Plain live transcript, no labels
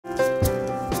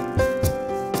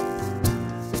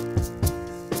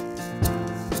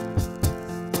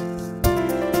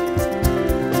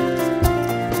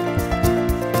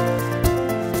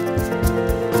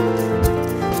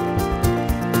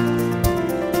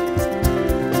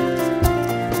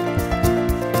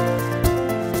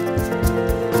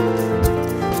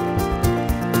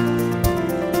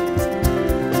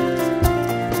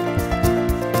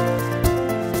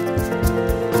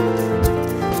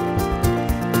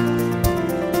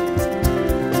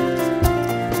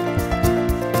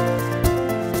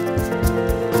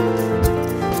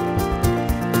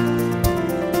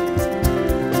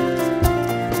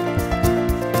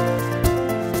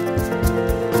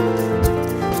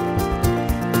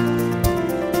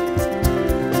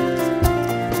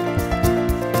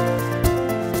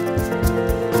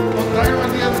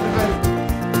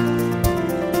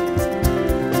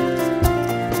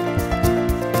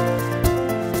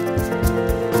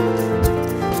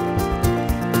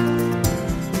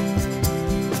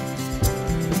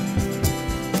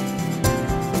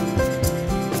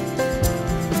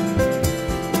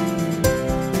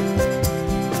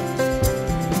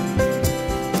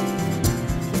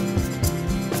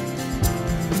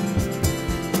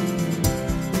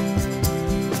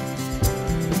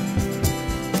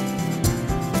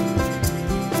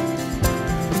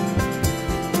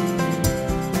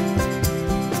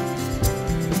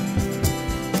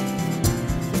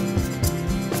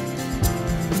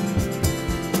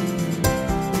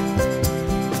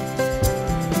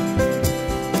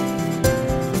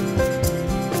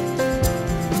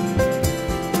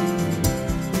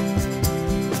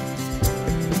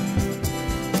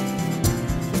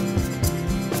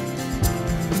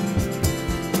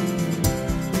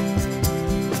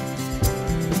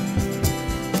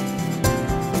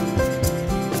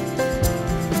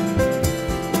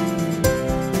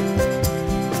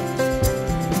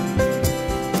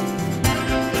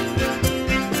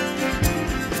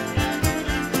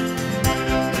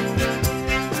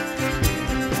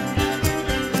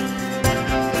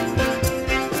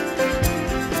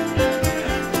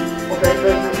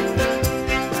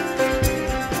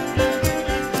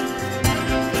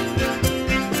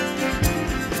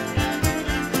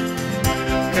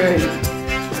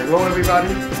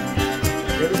everybody.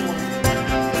 Good morning.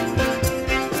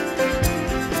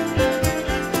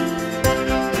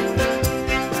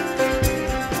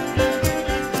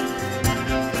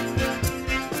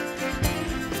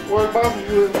 Well, Bob,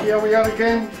 here we are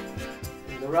again.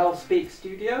 In the Raul Speek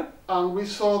studio. And we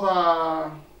saw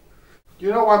the,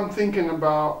 you know what I'm thinking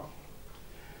about,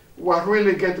 what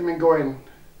really gets me going,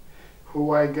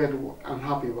 who I get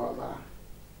unhappy about that.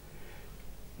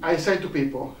 I say to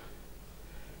people,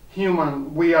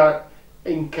 human, we are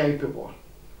incapable,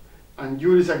 and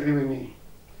you disagree with me.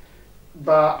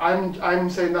 But I'm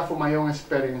saying that for my own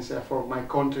experience, for my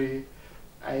country.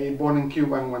 I born in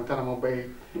Cuba in Guantanamo Bay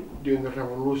during the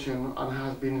revolution and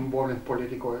has been involved in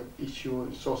political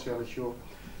issues, social issues.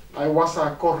 I was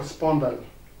a correspondent.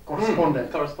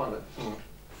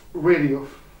 Radio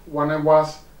when I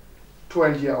was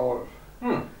 12 years old.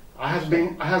 It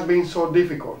has been so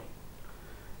difficult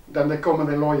that they call me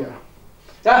the lawyer.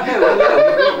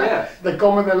 Yeah. They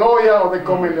call me the lawyer, or they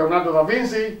call me Leonardo da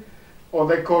Vinci, or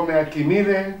they call me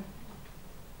Archimedes,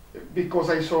 because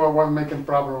I saw I was making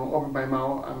problem, open my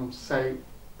mouth and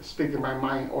speaking my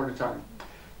mind all the time.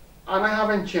 And I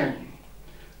haven't changed.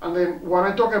 And then when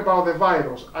I talk about the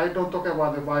virus, I don't talk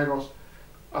about the virus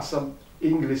as an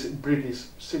English British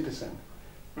citizen.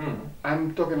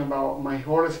 I'm talking about my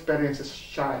whole experience as a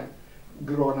child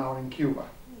growing out in Cuba.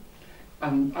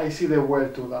 And I see the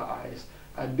world through the eyes.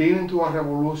 I've been into a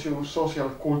revolution, social,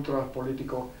 cultural,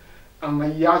 political, and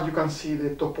as you can see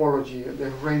the topology, the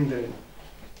rendering,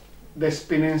 the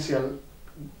exponential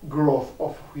growth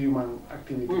of human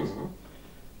activities.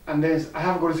 And then I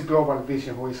have got this global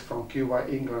vision who is from Cuba,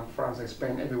 England, France,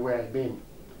 Spain, everywhere I've been.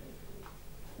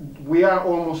 We are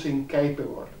almost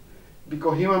incapable,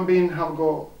 because human beings have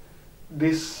got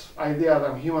this idea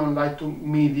that human like to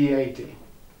mediate it.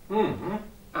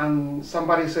 And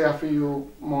somebody said a few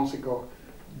months ago,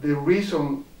 the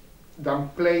reason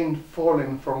that plane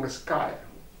falling from the sky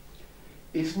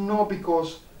is not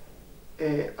because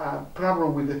a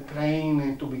problem with the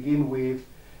plane to begin with,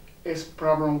 it's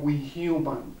problem with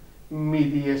human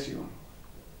mediation.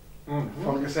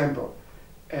 For example,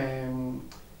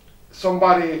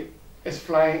 somebody is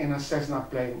flying in a Cessna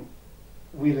plane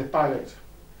with a pilot.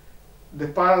 The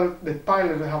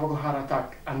pilot have a heart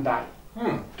attack and die.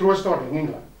 True story in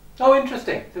England. Oh,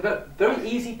 interesting. So they're very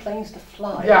easy planes to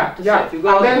fly. Yeah.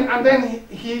 And then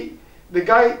he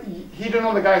don't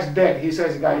know the guy is dead. He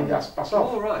says the guy just passed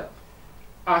off. Oh, right.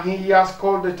 And he just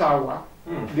called the tower.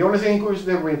 The only thing he could is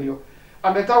the radio.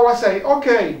 And the tower say,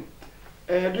 okay,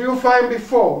 do you fly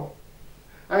before?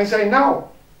 And he say, no.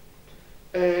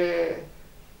 Do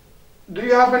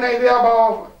you have an idea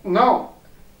about, no.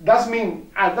 That means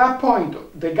at that point,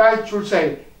 the guy should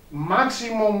say,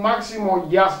 maximum,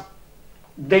 just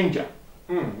danger.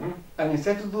 And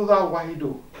instead to do that, what he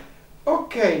do?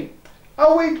 Okay, I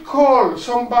will call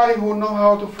somebody who know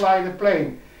how to fly the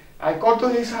plane. I go to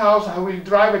his house, I will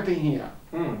drive it in here.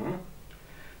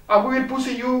 I will put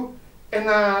you in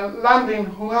a landing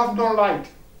who have no light.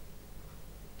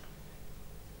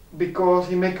 Because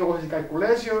he make all his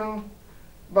calculation.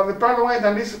 But the problem is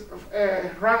that this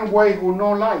runway who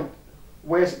no light,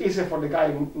 where it's easy for the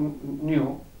guy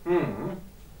new.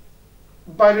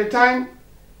 By the time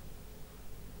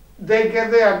they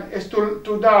get there, it's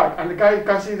too dark, and the guy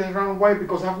can see the runway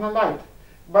because have no light.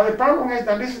 But the problem is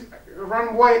that this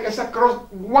runway is across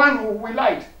one with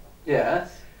light.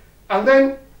 Yes. And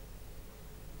then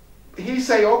he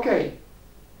say, okay.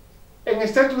 And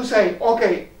instead to say,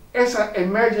 okay, it's an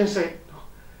emergency,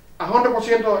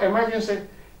 100% emergency,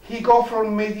 he go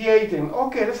from mediating.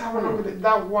 Okay, let's have a look at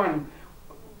that one.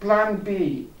 Plan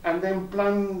B, and then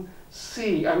plan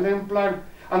C, and then plan,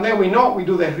 and then we know we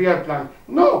do the real plan.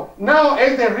 No, now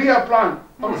it's the real plan.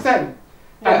 Understand?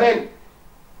 Yeah. And then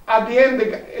at the end,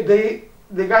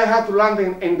 the guy had to land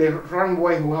in the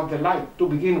runway who have the light to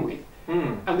begin with.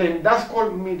 And then that's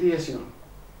called mediation.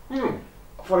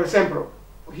 For example,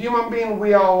 human being,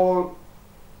 we are all,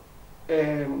 how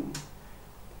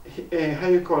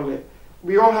you call it?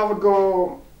 We all have to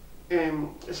go,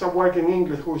 it's a word in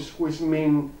English which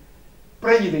mean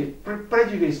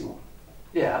prejudice.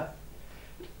 Yeah.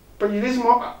 Prejudice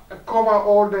cover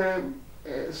all the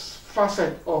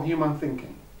facets of human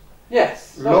thinking.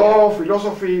 Yes. Law,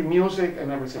 philosophy, music,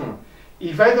 and everything.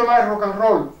 If I don't like rock and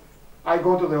roll, I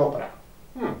go to the opera.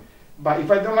 But if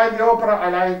I don't like the opera,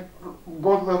 I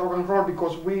go to the rock and roll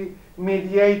because we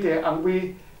mediate and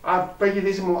we are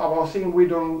prejudiced about things we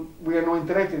are not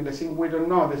interested in, the things we don't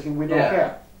know, the things we don't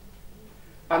care.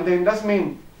 And then that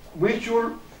means we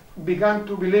should begin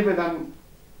to believe that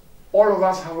all of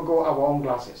us have to go our own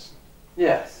glasses.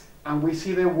 Yes. And we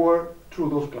see the world through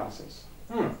those glasses.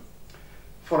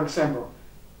 For example,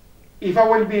 if I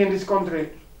will be in this country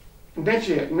next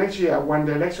year when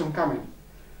the election coming,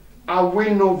 I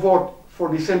will not vote for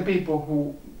the same people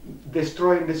who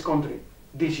destroying this country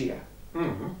this year.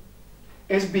 Mm-hmm.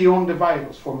 It's beyond the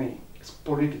virus for me. It's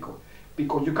political.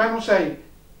 Because you cannot say,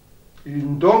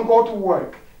 don't go to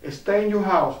work, stay in your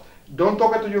house, don't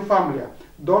talk to your family,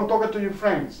 don't talk to your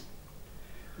friends,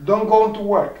 don't go to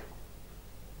work.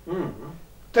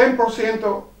 10%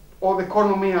 of the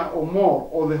economy or more,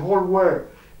 or the whole world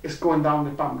is going down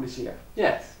the pump this year.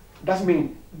 Yes. That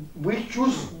means we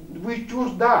choose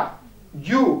that,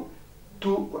 you,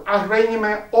 to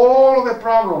arrange all the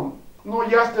problem, not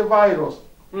just the virus.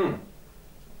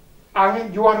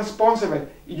 And you are responsible.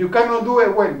 If you cannot do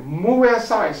it well, move it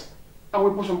aside and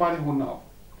we put somebody who knows.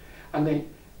 And then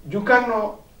you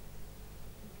cannot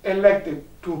elect it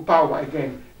to power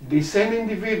again the same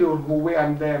individual who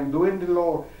were them doing the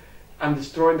law and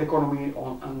destroying the economy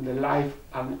and the life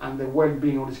and the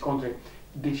well-being of this country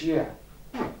this year.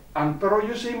 Pero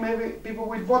you see, maybe people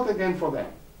will vote again for them.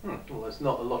 Well, there's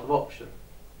not a lot of option.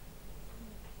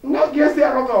 No, yes, there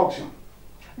are other options.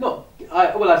 No,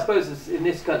 I suppose in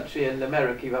this country and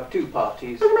America you have two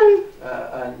parties,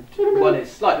 and one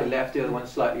is slightly left, the other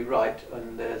one's slightly right,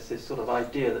 and there's this sort of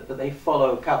idea that they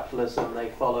follow capitalism, they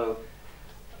follow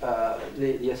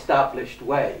the established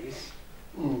ways,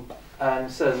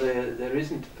 and so there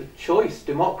isn't a choice.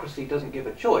 Democracy doesn't give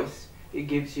a choice, it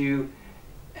gives you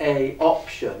an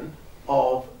option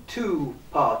of two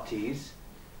parties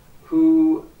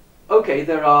who, okay,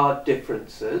 there are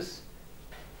differences,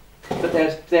 but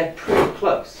they're pretty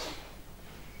close.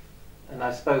 And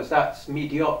I suppose that's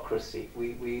mediocrity.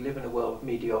 We live in a world of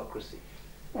mediocrity.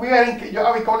 We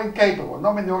call incapable.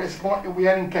 No, we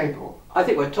are incapable. I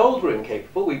think we're told we're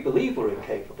incapable. We believe we're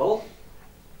incapable.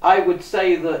 I would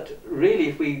say that really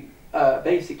if we,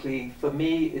 basically for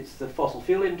me, it's the fossil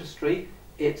fuel industry,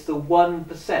 it's the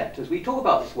 1%. As we talk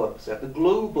about this 1%, the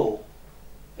global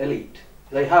elite,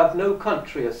 they have no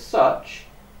country as such,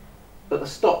 but the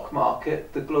stock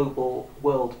market, the global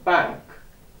World Bank,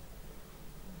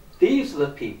 these are the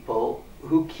people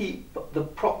who keep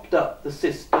propped up the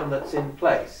system that's in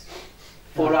place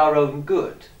for our own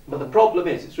good. But the problem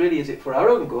is it for our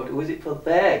own good or is it for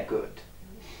their good?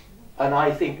 And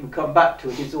I think we come back to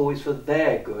it's always for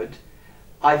their good.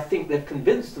 I think they've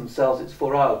convinced themselves it's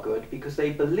for our good because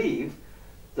they believe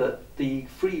that the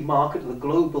free market, the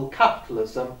global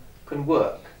capitalism can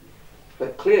work.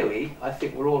 But clearly, I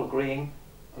think we're all agreeing,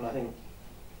 and I think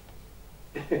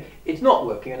it's not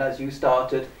working, and as you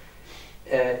started,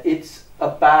 it's a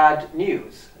bad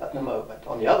news at the moment.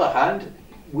 On the other hand,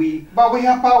 But we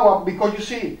have power because you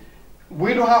see,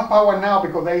 we don't have power now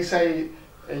because they say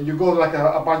you go like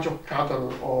a bunch of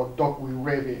cattle or dog with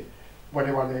rabies,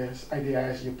 whatever the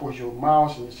idea is, you push your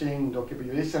mouse and you sing, don't keep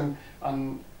you listen,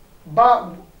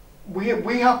 but we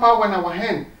have power in our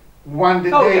hand when the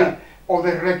day of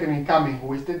the reckoning coming,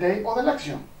 who is the day of the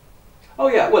election. Oh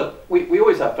yeah, well, we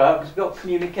always have power because we've got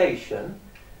communication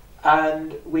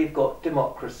and we've got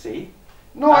democracy.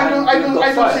 No, I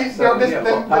don't see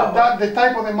the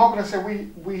type of democracy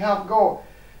we have got.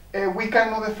 We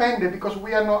cannot defend it because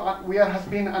we has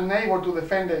been unable to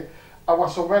defend our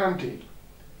sovereignty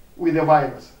with the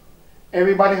virus.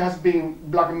 Everybody has been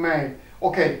blackmailed.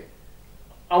 Okay,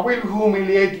 I will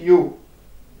humiliate you,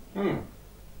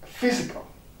 physical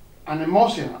and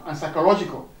emotional and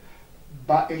psychological,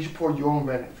 but it's for your own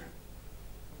benefit.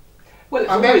 Well,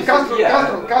 and then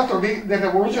Castro, the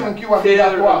revolution in Cuba did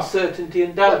that to us. Uncertainty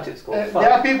and doubt, it's called.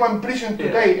 There are people in prison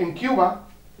today in Cuba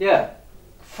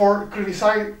for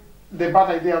criticizing the bad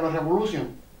idea of the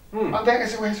revolution. And then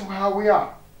it's how we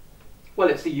are. Well,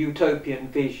 it's the utopian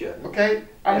vision. Okay?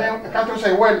 And then Castro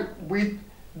say, well, we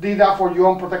did that for your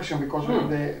own protection because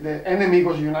the enemy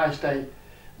was the United States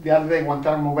the other day,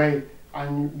 Guantanamo Bay,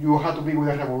 and you had to be with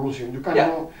the revolution. You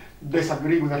cannot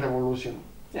disagree with the revolution.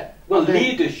 Yeah. Well,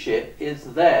 leadership is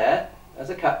there as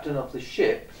a captain of the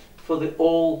ship for the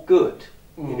all good.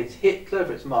 If it's Hitler, if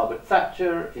it's Margaret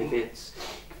Thatcher, if it's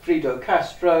Fidel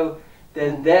Castro,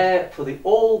 they're there for the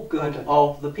all good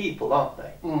of the people, aren't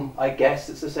they? I guess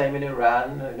it's the same in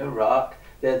Iran, in Iraq.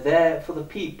 They're there for the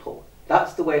people.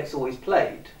 That's the way it's always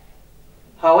played.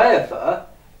 However,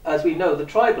 as we know, the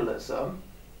tribalism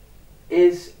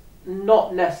is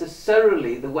not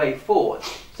necessarily the way forward.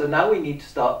 So now we need to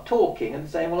start talking and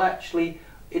saying, well, actually,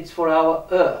 it's for our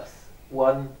Earth,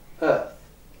 one Earth.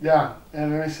 Yeah,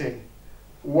 and let me see.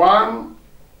 One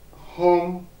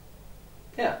home,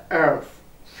 Earth,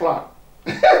 flat.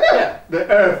 The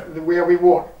Earth, where we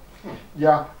walk.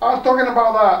 Yeah, I'm talking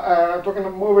about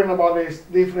that. Moving about this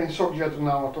different subject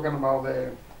now. Talking about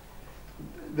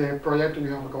the project you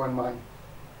have got in mind?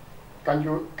 Can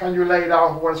you lay it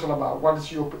out what it's all about? What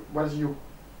is your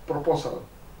proposal?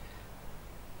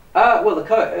 Well,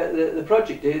 the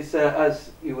project is,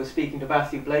 as you were speaking to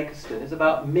Matthew Blakiston, is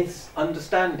about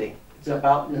misunderstanding. It's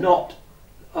about not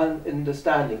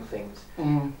understanding things.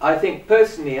 I think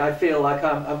personally, I feel like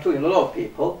I'm talking to a lot of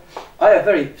people. I have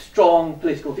very strong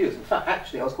political views. In fact,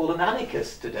 actually, I was called an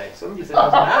anarchist today. Somebody said I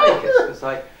was an anarchist because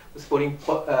I was supporting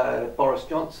Boris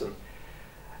Johnson.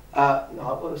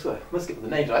 No, sorry, I must give the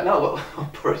names right now.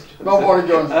 Boris Johnson. No, Boris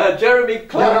Johnson. Jeremy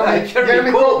Corbyn.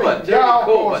 Jeremy Corbyn.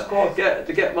 Of course.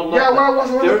 To get my what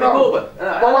was the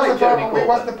problem?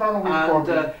 What's the problem with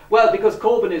Corbyn? Well, because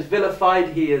Corbyn is vilified,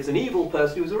 he is an evil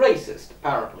person who's a racist,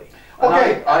 apparently. And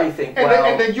okay, I think,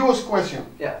 and the Jewish question.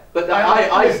 Yeah, but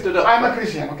I stood up. I'm a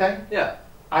Christian, okay? Yeah.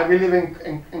 I believe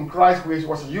in Christ, which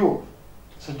was a Jew.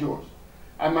 It's a Jew.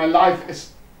 And my life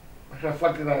is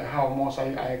reflected how much I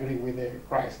agree with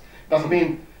Christ. Doesn't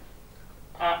mean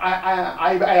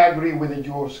I agree with the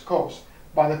Jewish cause.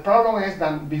 But the problem is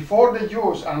that before the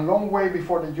Jews, and long way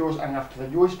before the Jews and after the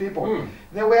Jewish people,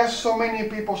 there were so many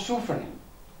people suffering.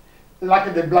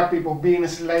 Like the black people being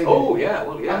enslaved. Oh, yeah,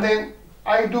 well, yeah. And then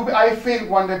I feel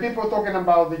when the people talking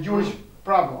about the Jewish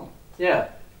problem,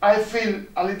 I feel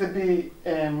a little bit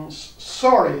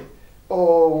sorry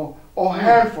or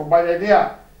hurtful by the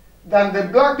idea that the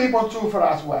black people suffer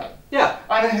as well. Yeah.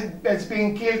 And it's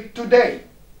being killed today.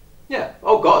 Yeah.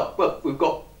 Oh God. Well, we've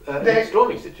got an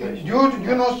extraordinary situation. You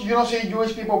don't see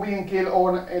Jewish people being killed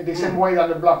or the same way that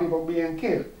the black people being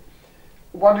killed.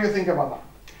 What do you think about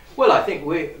that? Well, I think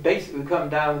we basically come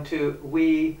down to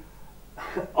we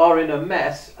are in a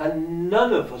mess and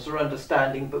none of us are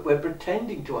understanding, but we're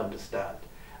pretending to understand.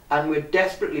 And we're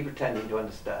desperately pretending to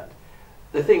understand.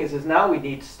 The thing is now we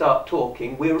need to start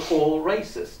talking. We're all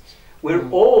racists.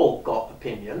 We've all got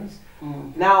opinions.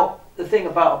 Now, the thing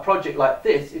about a project like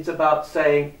this, it's about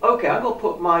saying, okay, I'm going to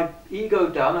put my ego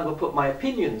down, I'm going to put my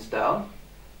opinions down,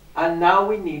 and now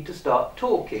we need to start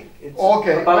talking. It's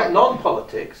about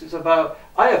non-politics. It's about,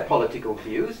 I have political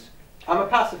views. I'm a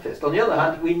pacifist. On the other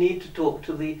hand, we need to talk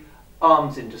to the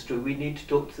arms industry. We need to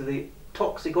talk to the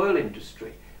toxic oil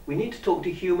industry. We need to talk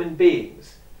to human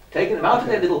beings, taking them out of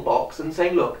their little box and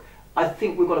saying, look, I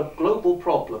think we've got a global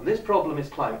problem. This problem is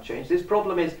climate change. This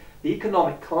problem is the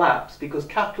economic collapse because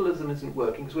capitalism isn't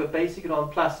working because we're basing it on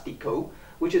plastico,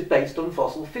 which is based on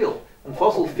fossil fuel. And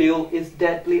fossil fuel is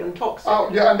deadly and toxic. Oh,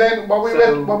 yeah, and then what we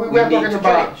were talking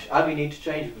about... change, and we need to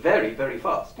change very, very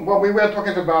fast. What we were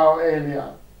talking about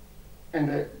earlier in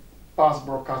the past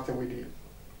broadcast that we did.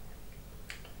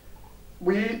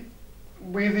 We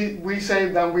say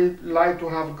that we like to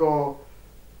have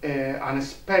a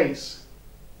space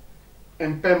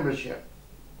in Pembrokeshire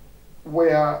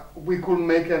where we could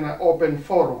make an open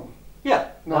forum. Yeah,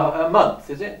 a month,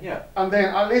 is it? Yeah. And then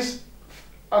at least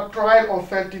a trial of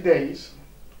 30 days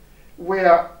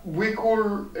where we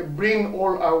could bring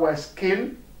all our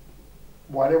skill,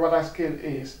 whatever that skill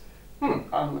is,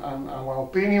 and our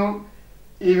opinion,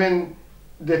 even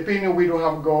the opinion we don't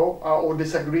have or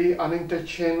disagree and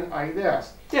interchange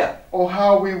ideas. Yeah. Or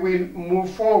how we will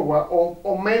move forward,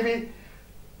 or maybe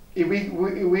if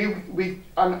we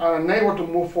are unable to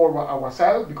move forward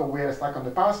ourselves because we are stuck in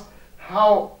the past,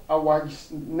 how our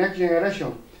next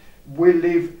generation will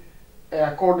live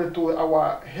according to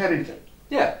our heritage.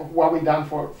 Yeah. Of what we done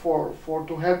for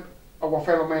to help our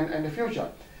fellow men in the future.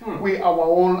 We our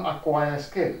own acquired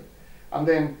skill, and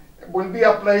then will be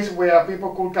a place where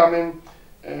people could come in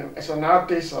as an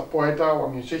artist, a poet, or a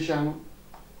musician,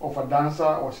 or a dancer,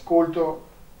 or a sculptor,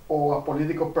 or a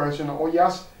political person, or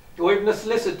just or even a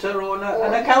solicitor or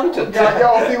an accountant.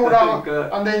 Or figure out,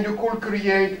 and then you could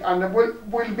create, and the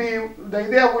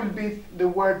idea will be the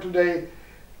word today,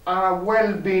 a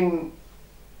well-being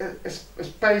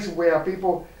space where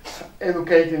people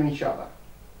educating each other.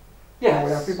 Yes.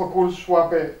 Where people could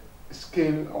swap a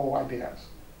skill or ideas.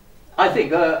 I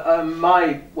think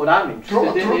what I'm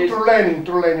interested in is through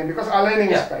learning, because a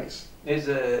learning space.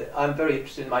 I'm very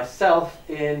interested myself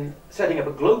in setting up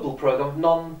a global program of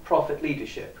non-profit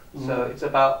leadership. So it's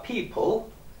about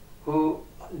people who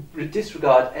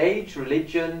disregard age,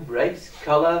 religion, race,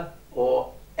 colour,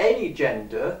 or any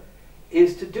gender,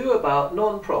 is to do about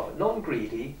non-profit,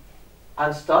 non-greedy,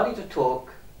 and starting to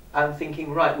talk and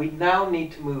thinking, right, we now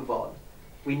need to move on.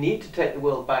 We need to take the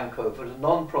World Bank over as a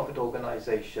non-profit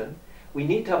organisation. We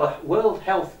need to have a world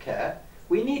health care.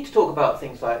 We need to talk about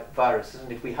things like viruses,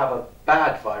 and if we have a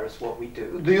bad virus, what we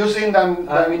do. Do you think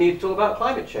that we need to talk about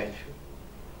climate change?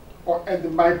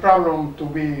 My problem to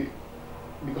be,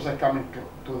 because I come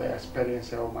to the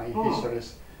experience of my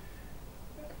histories,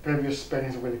 previous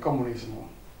experience with communism,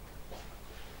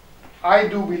 I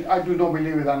do not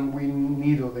believe that we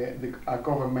need a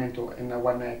government in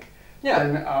our neck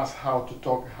telling us how to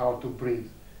talk, how to breathe,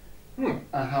 and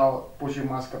how push your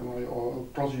mask on, or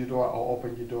close your door or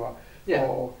open your door,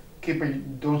 or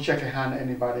don't shake a hand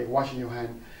anybody, washing your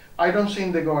hand. I don't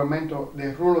think the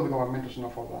rule of the government is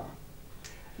not for that.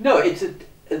 No,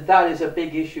 that is a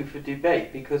big issue for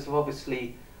debate, because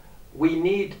obviously we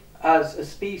need, as a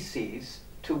species,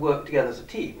 to work together as a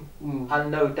team,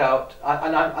 and no doubt,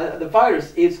 the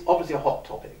virus is obviously a hot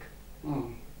topic.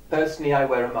 Personally, I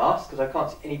wear a mask because I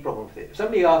can't see any problem with it. If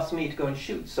somebody asks me to go and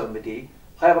shoot somebody,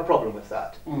 I have a problem with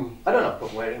that. I don't have a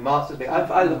problem wearing a mask. I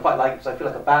quite like it because I feel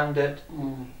like a bandit.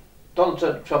 Donald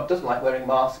Trump doesn't like wearing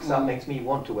masks. That makes me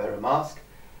want to wear a mask.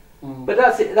 But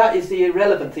that's it. That is the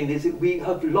irrelevant thing, is that we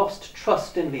have lost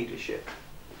trust in leadership.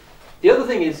 The other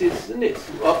thing is, and it's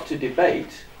up to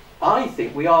debate, I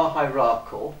think we are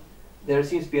hierarchical. There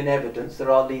seems to be an evidence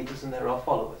there are leaders and there are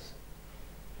followers.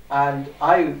 And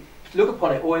I look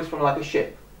upon it always from like a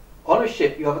ship. On a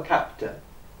ship you have a captain.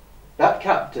 That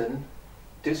captain,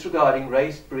 disregarding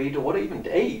race, breed, or what, even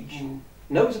age,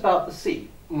 knows about the sea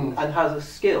and has a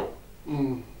skill.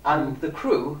 And the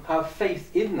crew have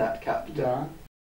faith in that captain.